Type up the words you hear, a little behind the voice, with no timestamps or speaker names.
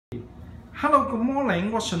Hello, good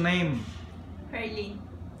morning. What's your name? Herlin.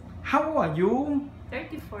 How old are you?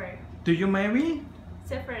 34. Do you marry?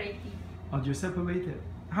 Separated. Or you separated?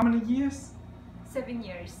 How many years? 7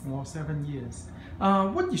 years. Oh, 7 years.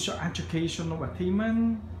 What is your educational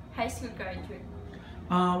attainment? High school graduate.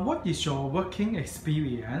 What is your working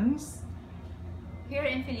experience? Here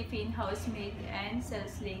in Philippines, housemaid and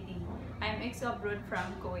sales lady. I'm ex-abroad from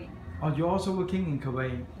Kuwait. Or you're also working in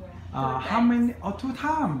Kuwait? Yeah. How many? Or 2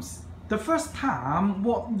 times? The first time,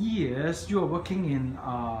 what years you are working in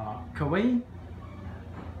Kuwait?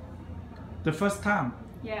 The first time?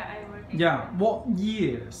 Yeah, I work in Yeah, what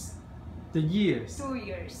years? The years? 2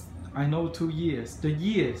 years. I know 2 years. The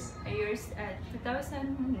years? Years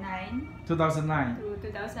 2009 2009 to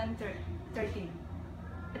 2013.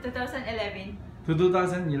 2011. to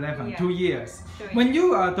 2011, Yeah. 2 years. 2 years. When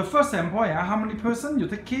you are the first employer, how many person you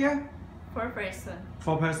take care? 4 person.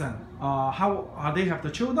 4 person. How they have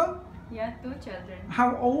the children? Yeah, 2 children.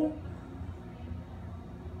 How old?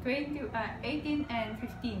 18 and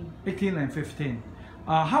 15. 18 and 15.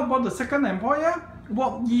 How about the second employer?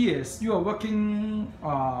 What years you are working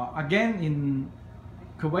again in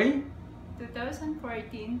Kuwait?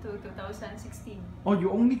 2014 to 2016. Or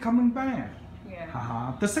you only coming back?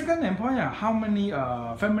 Yeah. The second employer, how many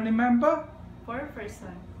family member? 4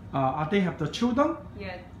 person. Are they have the children?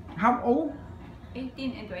 Yeah. How old?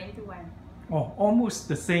 18 and 21. Oh, almost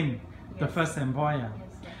the same. The Yes. first employer.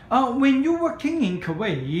 Yes. When you working in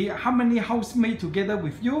Kuwait, how many housemates together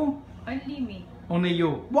with you? Only me. Only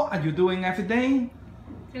you. What are you doing every day?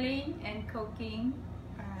 Clean and cooking,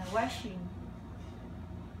 washing.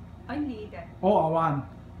 Only that. All at one.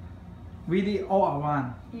 Really all at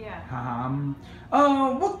one. Yeah.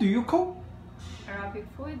 What do you cook? Arabic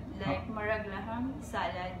food like marag laham,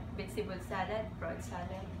 salad, vegetable salad, broad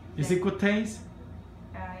salad. Is it good taste?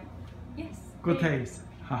 Yes. Good Yeah. taste.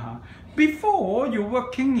 Before you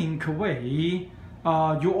working in Kuwait,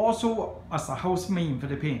 you also as a housemaid in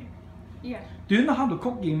Philippines. Yeah. Do you know how to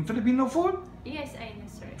cook in Filipino food? Yes, I know,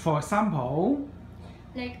 sir. For example,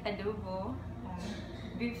 Like adobo,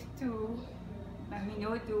 beef stew,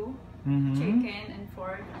 minodo, mhm. chicken and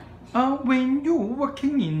pork. When you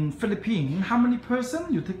working in Philippines, how many person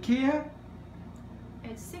you take care?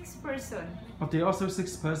 It's 6 person. Are they also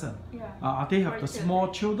 6 person? Yeah. Are they have 4 the small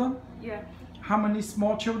children? Yeah. How many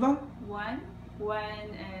small children? One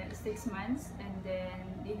 6 months, and then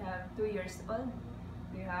they have 2 years old.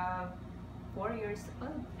 We have 4 years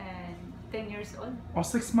old and 10 years old. Or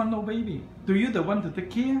 6-month-old baby? Do you the one to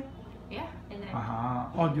take care? Yeah, I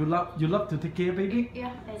like. Or you love to take care baby?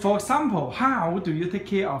 Yeah, I For like. example, how do you take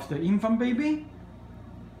care of the infant baby?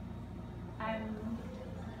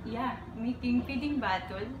 Yeah, making feeding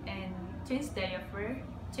bottle and change diaper,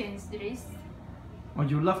 change dress. Or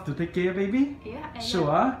you love to take care baby? Yeah, I Sure?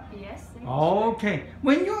 like. Yes. Okay.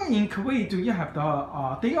 When you're in Kuwait, do you have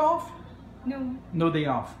the day off? No. No day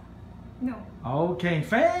off. No. Okay,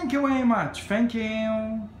 thank you very much. Thank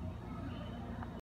you.